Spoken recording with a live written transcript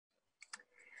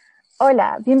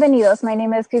Hola, bienvenidos. My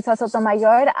name is Crisa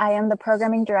Sotomayor. I am the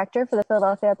programming director for the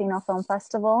Philadelphia Latino Film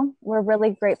Festival. We're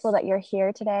really grateful that you're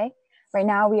here today. Right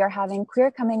now, we are having queer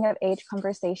coming of age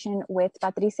conversation with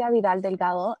Patricia Vidal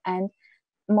Delgado and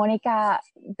Mónica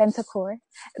Betancourt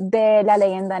de La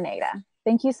Leyenda Negra.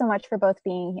 Thank you so much for both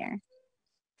being here.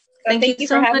 Thank you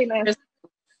for having us.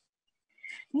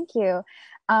 Thank you.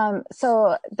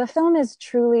 So the film is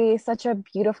truly such a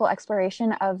beautiful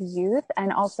exploration of youth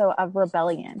and also of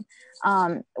rebellion.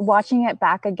 Watching it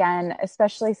back again,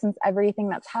 especially since everything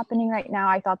that's happening right now,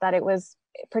 I thought that it was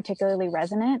particularly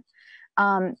resonant.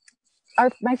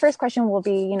 My first question will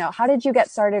be, how did you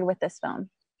get started with this film?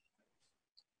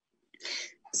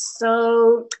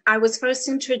 So I was first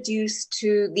introduced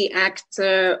to the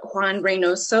actor Juan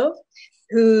Reynoso,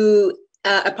 who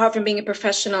apart from being a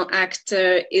professional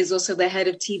actor, is also the head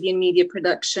of TV and media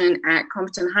production at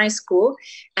Compton High School.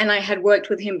 And I had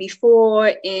worked with him before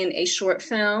in a short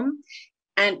film,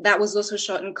 and that was also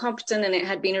shot in Compton, and it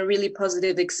had been a really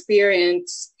positive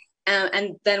experience.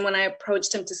 And then when I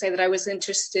approached him to say that I was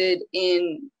interested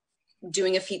in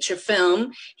doing a feature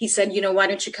film, he said, why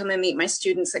don't you come and meet my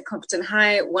students at Compton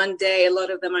High one day? A lot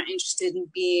of them are interested in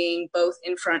being both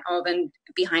in front of and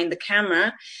behind the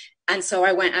camera. And so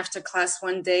I went after class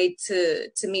one day to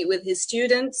meet with his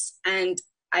students, and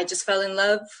I just fell in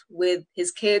love with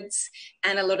his kids.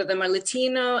 And a lot of them are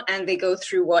Latino, and they go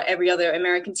through what every other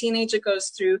American teenager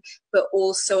goes through, but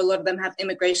also a lot of them have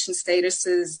immigration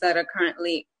statuses that are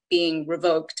currently being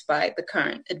revoked by the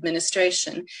current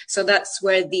administration. So that's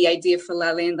where the idea for La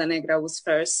Leyenda Negra was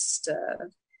first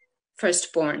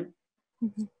born.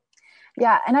 Mm-hmm.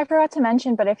 Yeah, and I forgot to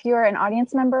mention, but if you're an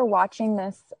audience member watching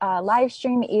this live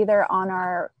stream, either on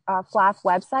our PHLAFF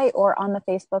website or on the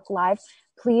Facebook Live,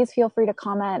 please feel free to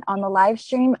comment on the live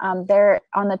stream. There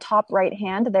on the top right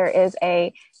hand, there is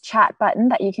a chat button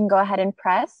that you can go ahead and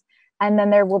press, and then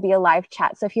there will be a live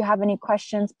chat. So if you have any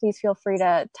questions, please feel free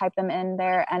to type them in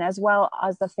there. And as well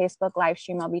as the Facebook live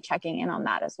stream, I'll be checking in on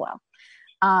that as well.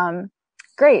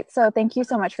 Great, so thank you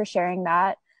so much for sharing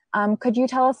that. Could you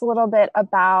tell us a little bit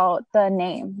about the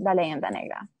name, La Leyenda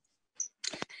Negra?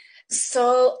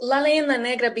 So La Leyenda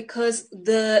Negra, because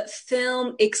the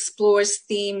film explores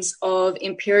themes of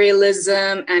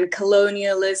imperialism and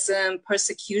colonialism,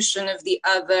 persecution of the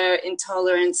other,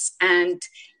 intolerance and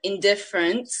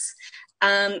indifference.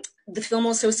 The film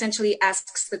also essentially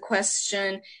asks the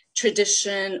question,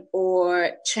 tradition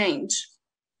or change?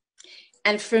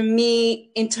 And for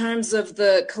me, in terms of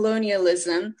the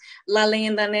colonialism, La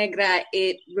Leyenda Negra,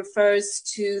 it refers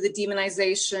to the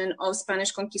demonization of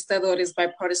Spanish conquistadores by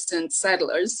Protestant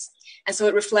settlers. And so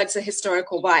it reflects a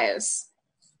historical bias.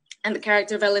 And the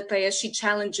character of Aleteia, she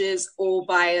challenges all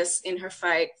bias in her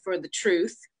fight for the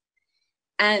truth,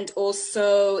 and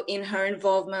also in her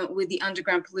involvement with the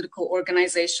underground political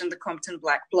organization, the Compton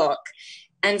Black Bloc.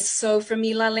 And so for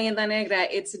me, La Leyenda Negra,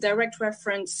 it's a direct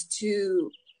reference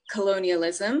to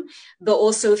colonialism, but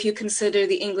also if you consider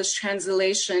the English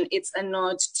translation, it's a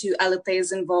nod to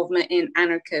Aleteia's involvement in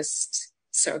anarchist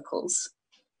circles.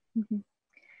 Mm-hmm.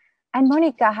 And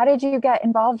Mónica, how did you get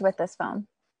involved with this film?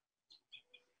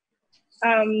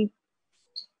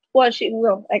 Well,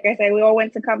 like I said, we all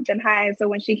went to Compton High, so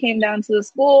when she came down to the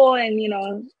school, and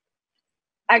the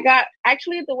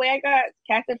way I got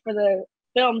casted for the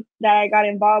film that I got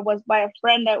involved was by a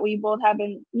friend that we both have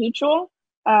in mutual,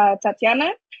 Tatiana.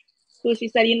 So she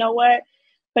said,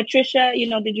 Patricia,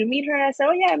 did you meet her? I said,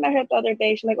 oh yeah, I met her the other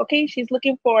day. She's like, okay, she's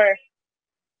looking for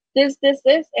this,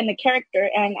 and the character.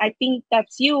 And I think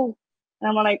that's you. And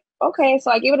I'm like, okay. So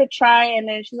I gave it a try. And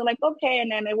then she's like, okay.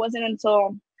 And then it wasn't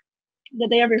until the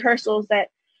day of rehearsals that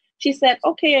she said,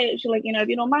 okay, she's like, if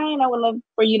you don't mind, I would love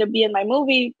for you to be in my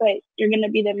movie, but you're going to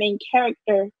be the main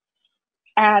character.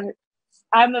 And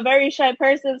I'm a very shy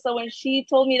person. So when she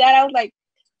told me that, I was like,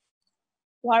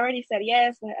 well, I already said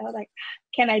yes. But I was like,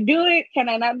 can I do it? Can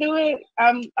I not do it?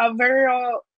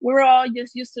 We're all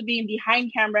just used to being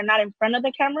behind camera, not in front of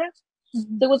the camera.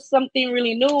 Mm-hmm. There was something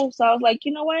really new. So I was like,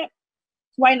 you know what?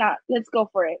 Why not? Let's go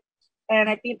for it. And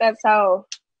I think that's how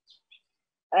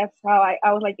I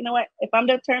was like, you know what? If I'm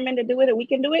determined to do it and we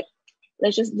can do it,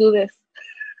 let's just do this.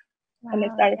 Wow, and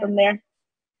it started from there.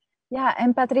 Yeah.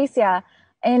 And Patricia,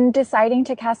 in deciding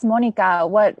to cast Mónica,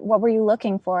 what were you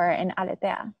looking for in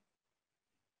Aleteia?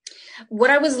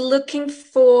 What I was looking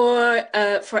for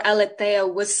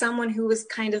Aleteia was someone who was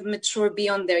kind of mature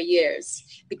beyond their years,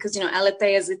 because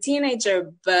Aleteia is a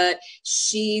teenager, but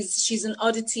she's an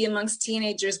oddity amongst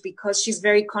teenagers because she's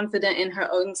very confident in her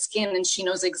own skin and she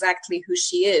knows exactly who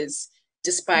she is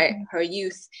despite her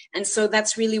youth. And so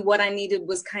that's really what I needed,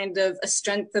 was kind of a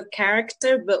strength of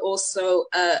character, but also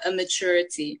a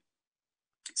maturity.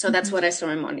 So that's what I saw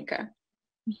in Monica.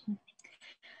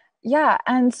 Yeah,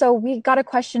 and so we got a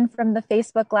question from the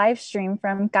Facebook live stream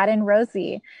from Karen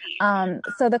Rosie.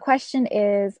 So the question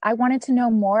is, I wanted to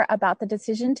know more about the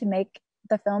decision to make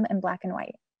the film in black and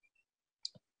white.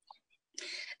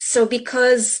 So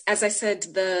because, as I said,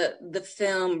 the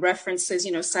film references,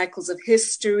 cycles of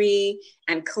history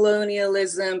and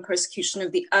colonialism, persecution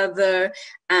of the other,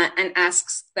 and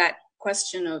asks that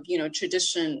question of,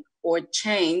 tradition or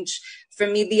change. For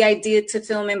me, the idea to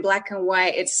film in black and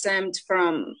white, it stemmed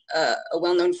from a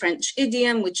well-known French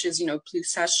idiom, which is,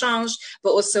 plus ça change,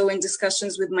 but also in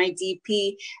discussions with my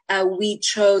DP, we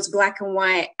chose black and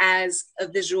white as a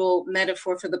visual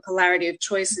metaphor for the polarity of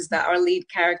choices that our lead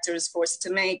character is forced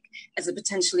to make as a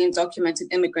potentially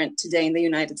undocumented immigrant today in the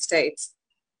United States.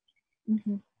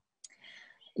 Mm-hmm.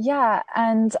 Yeah,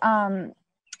 and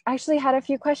I actually had a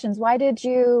few questions. Why did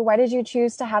you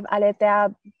choose to have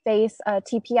Aleteia face a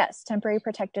TPS, temporary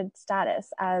protected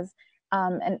status, as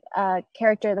a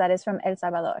character that is from El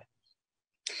Salvador?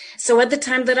 So at the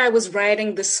time that I was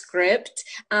writing the script,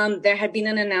 there had been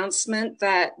an announcement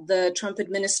that the Trump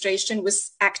administration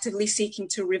was actively seeking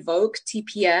to revoke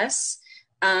TPS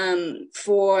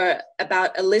for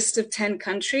about a list of 10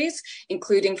 countries,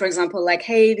 including, for example, like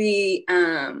Haiti,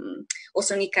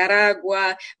 also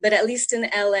Nicaragua, but at least in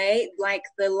LA, like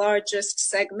the largest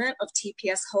segment of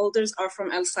TPS holders are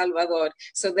from El Salvador.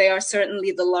 So they are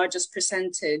certainly the largest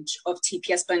percentage of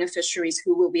TPS beneficiaries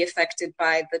who will be affected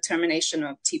by the termination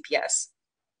of TPS.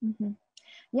 Mm-hmm.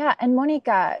 Yeah, and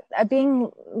Monica,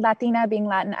 being Latina, being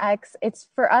Latinx, it's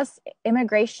for us,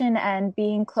 immigration and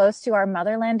being close to our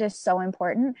motherland is so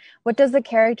important. What does the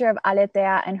character of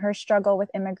Aleteia and her struggle with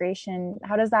immigration,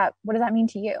 what does that mean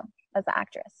to you as the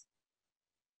actress?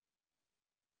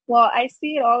 Well, I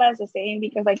see it all as the same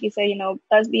because, like you say,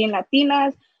 us being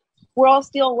Latinas, we're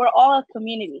all a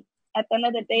community. At the end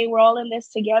of the day, we're all in this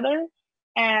together.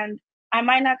 And I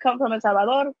might not come from El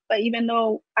Salvador, but even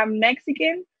though I'm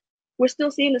Mexican, we're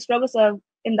still seeing the struggles of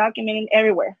undocumented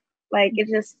everywhere. Like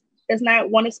it's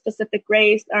not one specific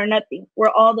race or nothing. We're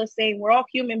all the same. We're all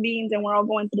human beings and we're all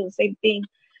going through the same thing.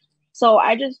 So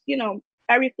I just,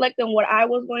 I reflect on what I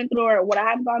was going through or what I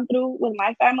have gone through with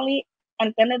my family. And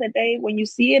at the end of the day, when you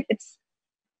see it, it's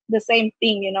the same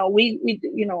thing. We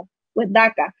with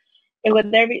DACA and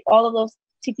with all of those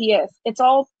TPS, it's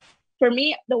all, for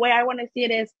me, the way I want to see it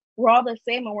is we're all the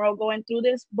same and we're all going through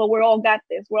this, but we're all got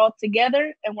this. We're all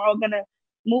together and we're all going to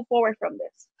move forward from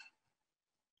this.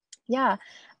 Yeah.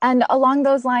 And along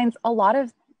those lines, a lot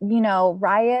of,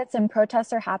 riots and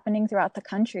protests are happening throughout the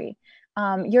country.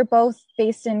 You're both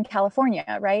based in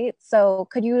California, right? So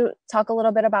could you talk a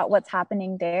little bit about what's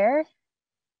happening there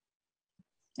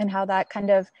and how that kind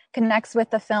of connects with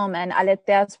the film and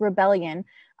Aleteia's rebellion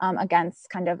against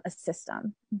kind of a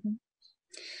system?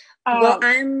 Mm-hmm. Well,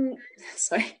 I'm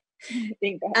sorry.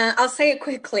 I'll say it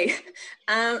quickly.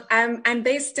 I'm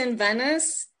based in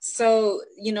Venice, so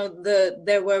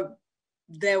there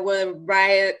were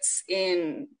riots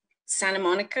in Santa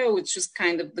Monica, which is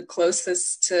kind of the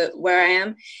closest to where I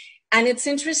am, and it's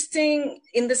interesting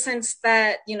in the sense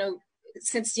that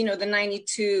since the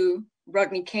 '92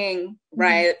 Rodney King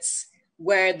riots,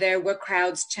 where there were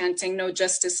crowds chanting "No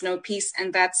justice, no peace,"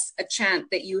 and that's a chant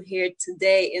that you hear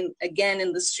today again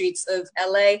in the streets of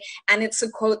LA. And it's a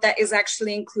quote that is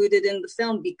actually included in the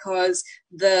film because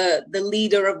the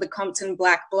leader of the Compton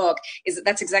Black Bloc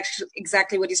that's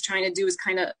exactly what he's trying to do, is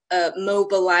kind of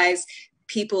mobilize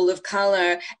people of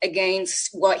color against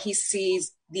what he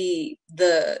sees the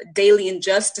daily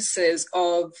injustices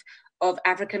of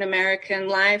African-American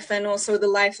life and also the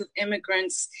life of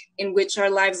immigrants, in which our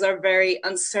lives are very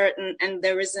uncertain and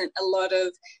there isn't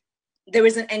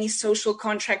any social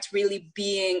contract really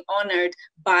being honored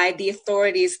by the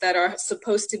authorities that are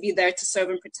supposed to be there to serve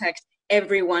and protect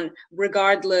everyone,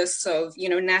 regardless of,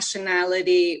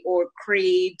 nationality or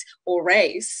creed or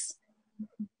race.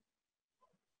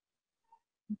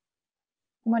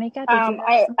 Monica,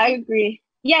 I agree.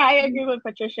 Yeah, I agree with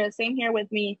Patricia. Same here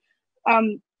with me.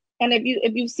 And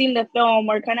if you've seen the film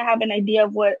or kind of have an idea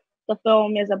of what the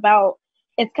film is about,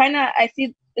 it's kind of, I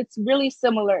see it's really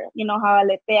similar, how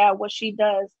Aleteia, what she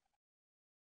does.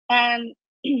 And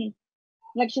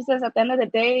like she says, at the end of the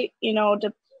day,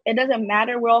 it doesn't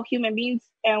matter. We're all human beings.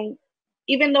 And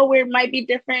even though we might be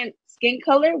different skin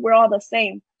color, we're all the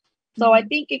same. So I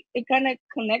think it kind of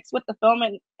connects with the film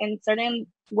in certain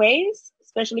ways,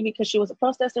 especially because she was a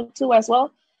protester too as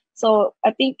well. So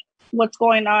I think what's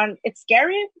going on, it's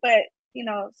scary, but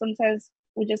sometimes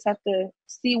we just have to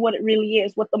see what it really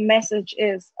is, what the message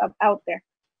is out there.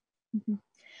 Mm-hmm.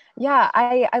 Yeah,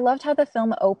 I loved how the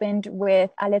film opened with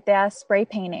Aleteia spray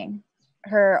painting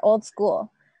her old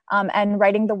school, and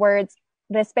writing the words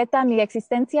 "respeta mi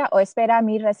existencia o espera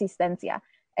mi resistencia."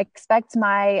 Respect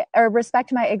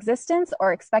my existence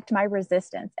or expect my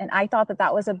resistance. And I thought that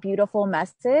that was a beautiful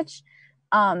message,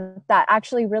 that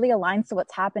actually really aligns to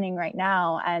what's happening right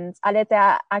now. And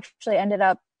Aleteia actually ended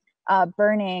up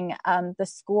burning the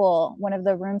school, one of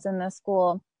the rooms in the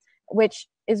school, which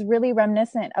is really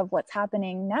reminiscent of what's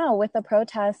happening now with the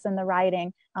protests and the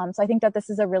rioting. So I think that this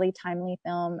is a really timely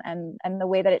film, and the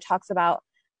way that it talks about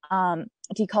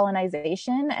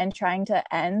decolonization and trying to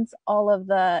end all of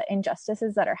the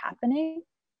injustices that are happening.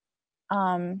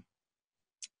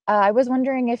 I was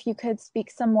wondering if you could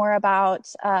speak some more about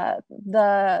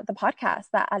the podcast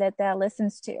that Aleteia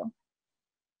listens to.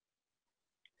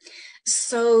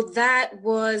 So that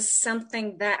was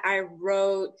something that I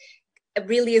wrote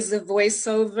really as a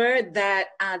voiceover that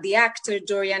the actor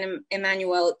Dorian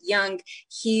Emmanuel Young,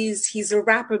 he's a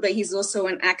rapper, but he's also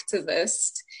an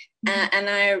activist. And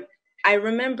I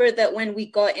remember that when we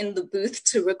got in the booth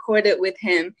to record it with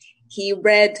him, he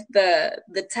read the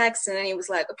text, and then he was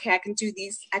like, okay, I can do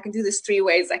this 3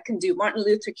 ways. I can do Martin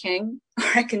Luther King, or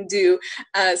I can do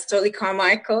Stokely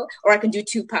Carmichael, or I can do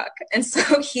Tupac. And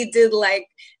so he did like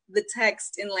the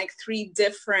text in like 3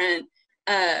 different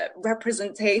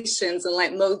representations and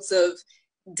like modes of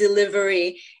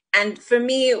delivery. And for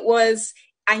me,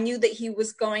 I knew that he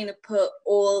was going to put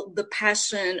all the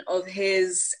passion of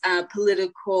his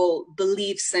political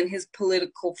beliefs and his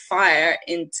political fire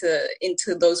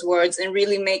into those words, and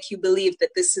really make you believe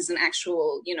that this is an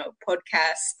actual,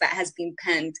 podcast that has been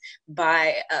penned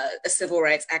by a civil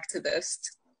rights activist.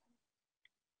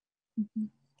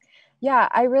 Yeah,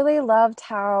 I really loved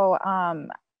how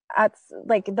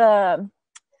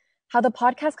the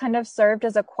podcast kind of served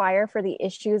as a choir for the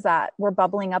issues that were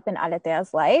bubbling up in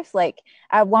Aleteia's life. Like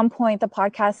at one point, the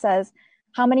podcast says,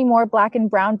 how many more Black and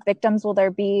brown victims will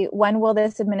there be? When will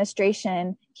this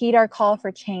administration heed our call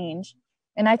for change?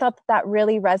 And I thought that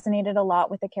really resonated a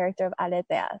lot with the character of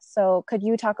Aleteia. So could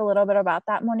you talk a little bit about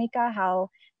that, Monica, how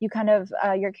you kind of,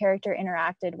 your character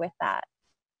interacted with that?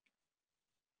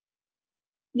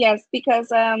 Yes,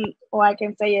 because all I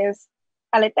can say is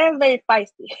Aleteia is very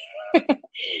feisty.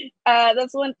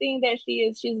 That's one thing that she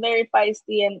is. She's very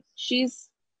feisty, and she's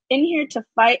in here to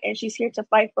fight, and she's here to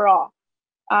fight for all.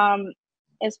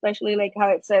 Especially like how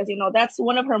it says, that's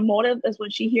one of her motives, is when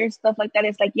she hears stuff like that.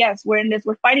 It's like, yes, we're in this,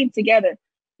 we're fighting together.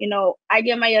 I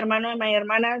get my hermano and my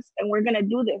hermanas, and we're gonna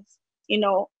do this.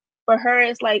 For her,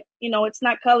 it's like, it's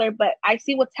not color, but I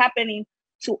see what's happening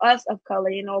to us of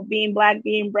color. Being Black,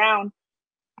 being brown.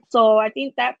 So I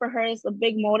think that for her is a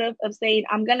big motive of saying,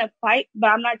 I'm going to fight, but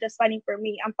I'm not just fighting for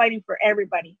me. I'm fighting for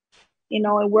everybody,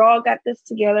 and we're all got this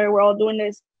together. We're all doing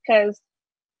this because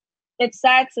it's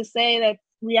sad to say that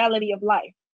reality of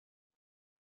life,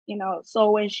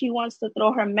 so when she wants to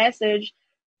throw her message,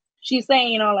 she's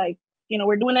saying,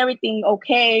 we're doing everything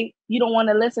okay. You don't want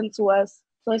to listen to us.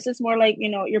 So it's just more like,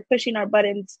 you're pushing our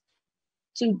buttons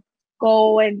to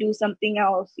go and do something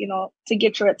else, to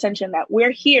get your attention, that we're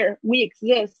here, we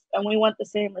exist, and we want the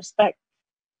same respect.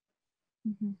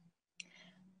 Mm-hmm.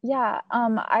 Yeah.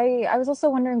 I was also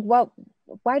wondering,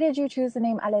 why did you choose the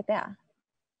name Aleteia?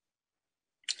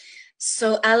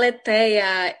 So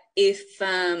Aleteia,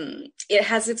 it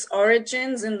has its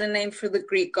origins in the name for the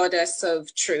Greek goddess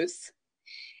of truth.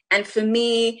 And for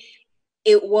me,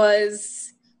 it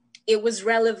was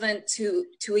relevant to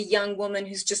a young woman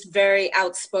who's just very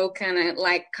outspoken and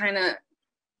like kind of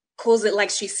calls it like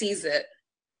she sees it.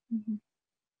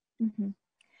 Mm-hmm. Mm-hmm.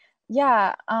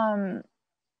 Yeah.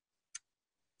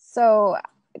 So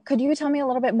could you tell me a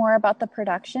little bit more about the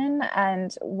production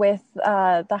and with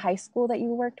the high school that you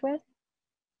worked with?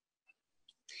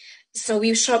 So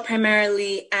we shot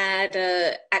primarily at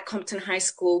Compton High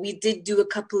School. We did do a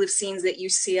couple of scenes at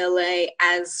UCLA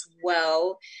as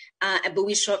well. But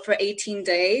we shot for 18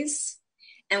 days,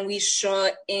 and we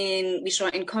shot in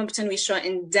Compton, we shot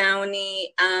in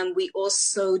Downey. We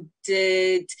also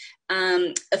did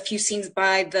a few scenes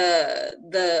by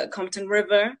the Compton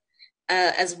River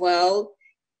as well.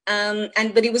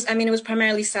 But it was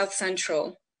primarily South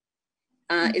Central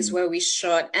is where we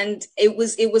shot, and it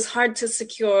was hard to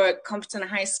secure Compton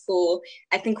High School.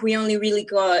 I think we only really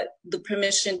got the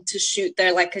permission to shoot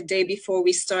there like a day before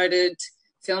we started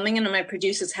filming, and my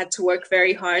producers had to work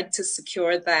very hard to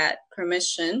secure that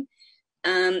permission.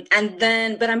 But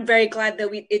I'm very glad that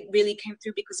it really came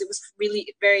through, because it was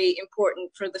really very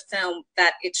important for the film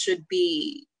that it should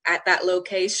be at that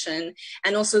location.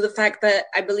 And also the fact that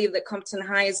I believe that Compton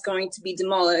High is going to be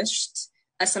demolished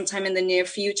sometime in the near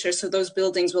future. So those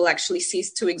buildings will actually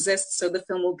cease to exist. So the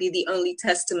film will be the only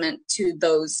testament to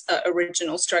those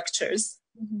original structures.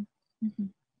 Mm-hmm. Mm-hmm.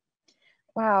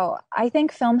 Wow, I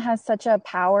think film has such a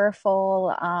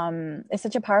powerful, is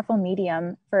such a powerful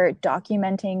medium for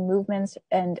documenting movements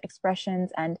and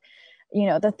expressions, and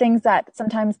the things that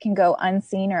sometimes can go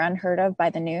unseen or unheard of by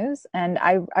the news. And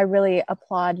I really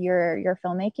applaud your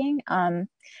filmmaking.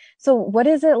 So what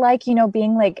is it like,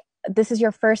 being like, this is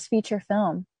your first feature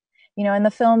film, and the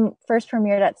film first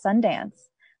premiered at Sundance.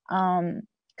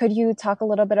 Could you talk a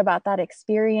little bit about that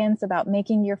experience, about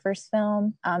making your first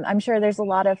film? I'm sure there's a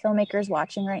lot of filmmakers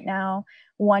watching right now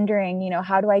wondering,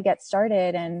 how do I get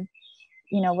started, and,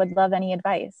 would love any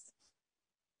advice.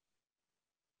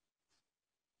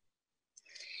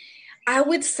 I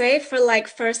would say for like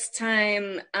first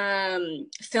time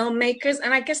filmmakers,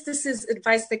 and I guess this is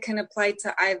advice that can apply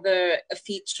to either a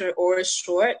feature or a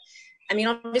short. I mean,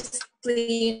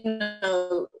 obviously,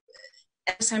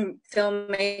 as a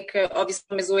filmmaker, obviously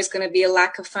there's always going to be a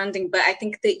lack of funding, but I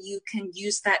think that you can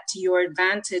use that to your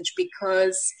advantage,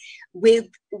 because with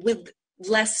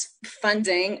less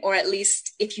funding, or at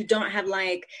least if you don't have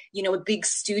like, a big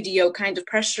studio kind of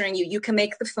pressuring you, you can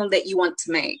make the film that you want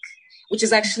to make, which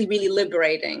is actually really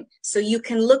liberating. So you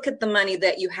can look at the money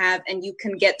that you have and you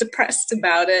can get depressed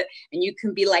about it, and you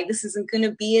can be like, this isn't going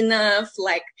to be enough.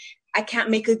 Like, I can't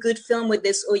make a good film with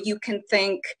this. Or you can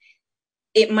think,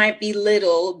 it might be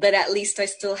little, but at least I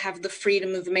still have the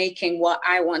freedom of making what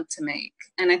I want to make.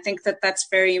 And I think that that's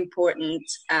very important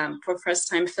for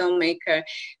first-time filmmaker,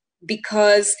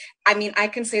 because, I mean, I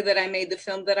can say that I made the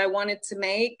film that I wanted to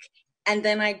make, and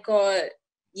then I got,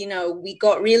 we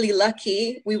got really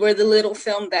lucky. We were the little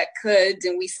film that could,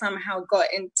 and we somehow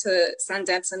got into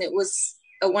Sundance, and it was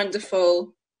a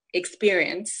wonderful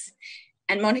experience.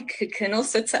 And Monica can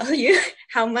also tell you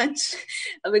how much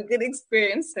of a good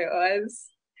experience it was.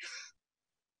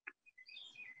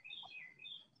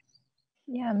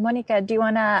 Yeah, Monica, do you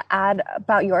want to add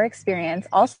about your experience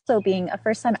also being a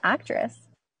first-time actress?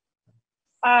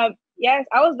 Yes,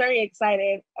 I was very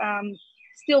excited.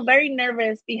 Still very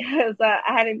nervous because I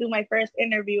had to do my first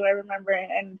interview, I remember.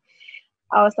 And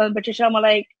I was telling Patricia, I'm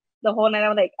like, the whole night,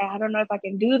 I'm like, I don't know if I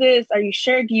can do this. Are you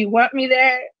sure? Do you want me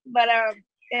there? But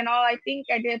in all, I think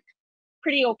I did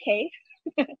pretty okay.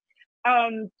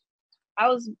 I'm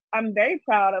very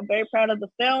proud. I'm very proud of the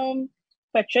film,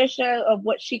 Patricia, of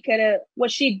what she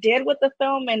did with the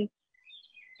film. And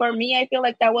for me, I feel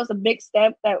like that was a big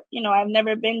step that, I've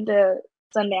never been to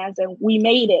Sundance, and we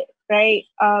made it, right?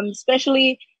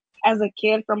 Especially as a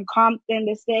kid from Compton,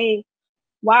 to say,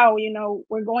 wow,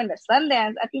 we're going to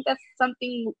Sundance. I think that's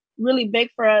something really big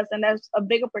for us. And that's a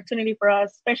big opportunity for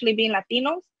us, especially being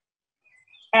Latinos.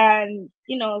 And,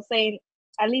 saying,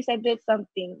 at least I did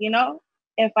something,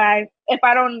 if I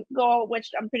don't go, which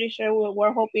I'm pretty sure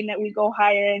we're hoping that we go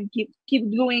higher and keep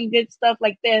doing good stuff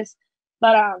like this.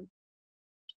 But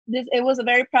it was a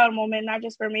very proud moment, not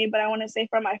just for me, but I want to say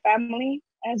for my family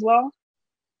as well,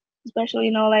 especially,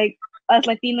 like us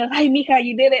Latinos. Hi, mija,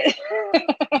 you did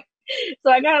it.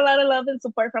 So I got a lot of love and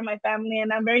support from my family,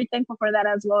 and I'm very thankful for that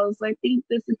as well. So I think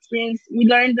this experience, we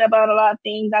learned about a lot of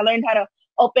things. I learned how to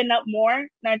open up more,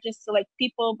 not just to like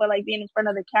people, but like being in front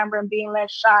of the camera and being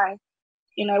less shy.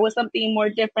 It was something more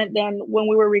different than when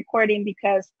we were recording,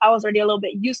 because I was already a little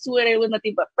bit used to it. It was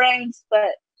nothing but friends, but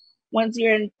once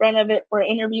you're in front of it for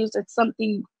interviews, it's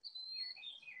something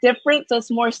different. So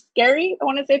it's more scary, I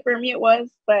want to say. For me it was,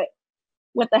 but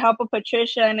with the help of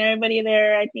Patricia and everybody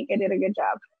there, I think I did a good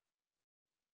job.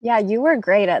 Yeah, you were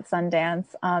great at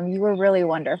Sundance. You were really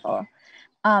wonderful.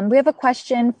 We have a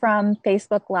question from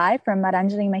Facebook Live from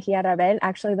Maranjali Mejia Rabel,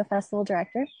 actually the festival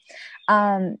director.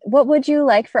 What would you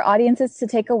like for audiences to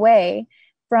take away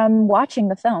from watching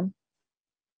the film?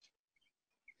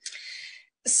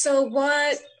 So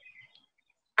what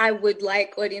I would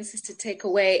like audiences to take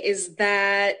away is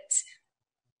that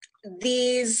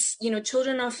these,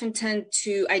 children often tend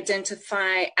to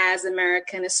identify as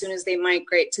American as soon as they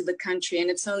migrate to the country. And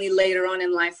it's only later on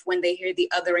in life, when they hear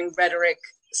the othering rhetoric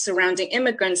surrounding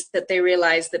immigrants, that they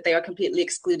realize that they are completely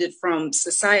excluded from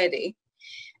society.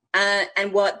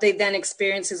 And what they then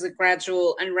experience is a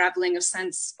gradual unraveling of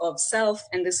sense of self.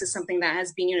 And this is something that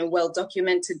has been, well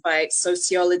documented by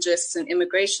sociologists and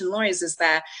immigration lawyers, is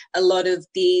that a lot of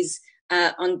these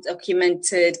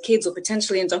undocumented kids, or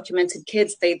potentially undocumented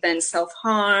kids, they then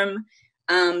self-harm,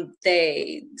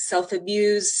 they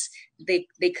self-abuse,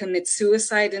 they commit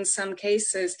suicide in some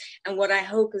cases. And what I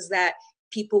hope is that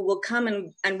people will come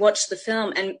and watch the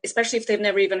film, and especially if they've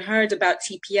never even heard about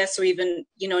TPS, or even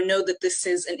know that this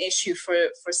is an issue for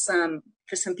some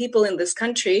people in this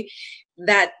country,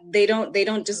 that they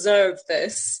don't deserve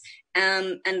this.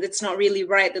 And it's not really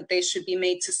right that they should be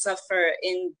made to suffer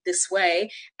in this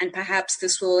way. And perhaps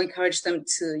this will encourage them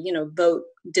to, vote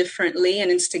differently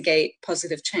and instigate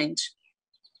positive change.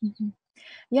 Mm-hmm.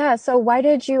 Yeah. So why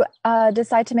did you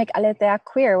decide to make Aleteia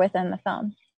queer within the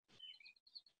film?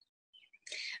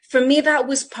 For me, that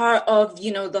was part of,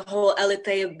 the whole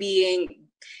Aleteia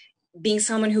being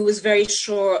someone who was very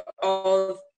sure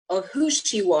of who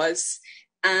she was.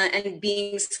 And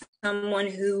being someone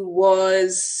who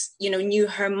was, knew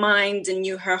her mind and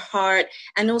knew her heart.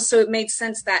 And also it made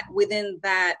sense that within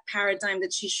that paradigm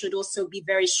that she should also be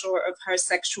very sure of her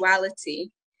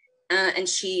sexuality. And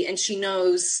she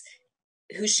knows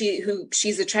who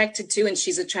she's attracted to, and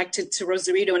she's attracted to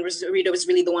Rosarito, and Rosarito is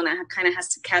really the one that kind of has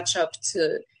to catch up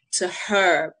to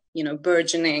her,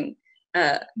 burgeoning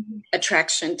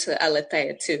attraction to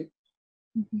Aleteia too.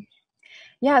 Mm-hmm.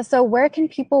 Yeah, so where can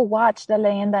people watch the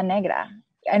Leyenda Negra,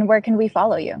 and where can we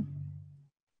follow you?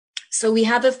 So we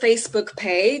have a Facebook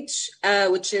page,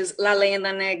 which is La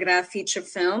Leyenda Negra feature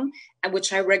film,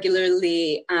 which I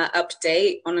regularly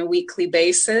update on a weekly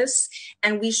basis.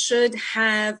 And we should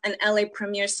have an LA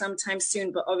premiere sometime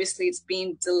soon, but obviously it's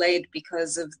being delayed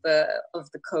because of the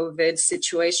COVID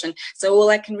situation. So all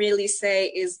I can really say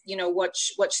is,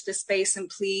 watch the space, and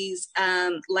please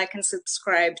like and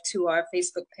subscribe to our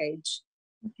Facebook page.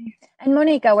 And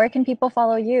Monica, where can people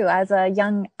follow you as a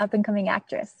young up-and-coming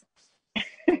actress?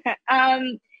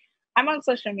 I'm on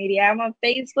social media. I'm on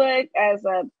Facebook as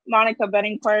a Monica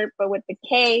Betancourt, but with the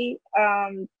K.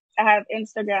 I have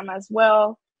Instagram as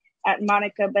well at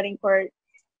Monica Betancourt,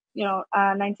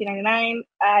 1999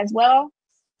 as well.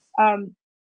 I'm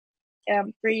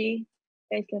free.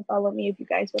 You guys can follow me if you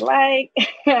guys would like.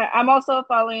 I'm also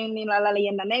following, La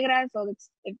Leyenda Negra, so it's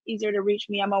easier to reach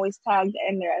me. I'm always tagged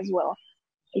in there as well.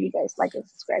 If you guys like and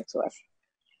subscribe to us.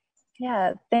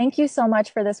 Yeah, thank you so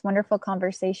much for this wonderful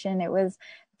conversation. It was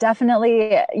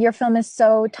definitely, your film is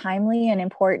so timely and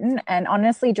important. And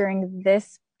honestly, during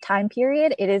this time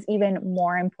period, it is even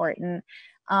more important.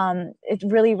 It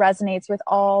really resonates with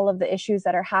all of the issues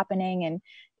that are happening,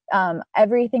 and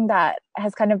everything that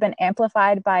has kind of been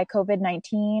amplified by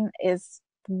COVID-19 is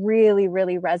really,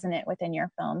 really resonant within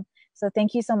your film. So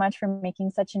thank you so much for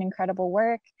making such an incredible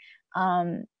work.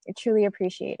 I truly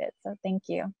appreciate it. So thank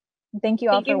you. Thank you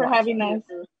all for having us.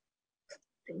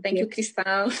 Thank you,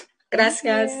 Cristal.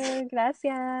 Gracias.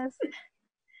 Gracias.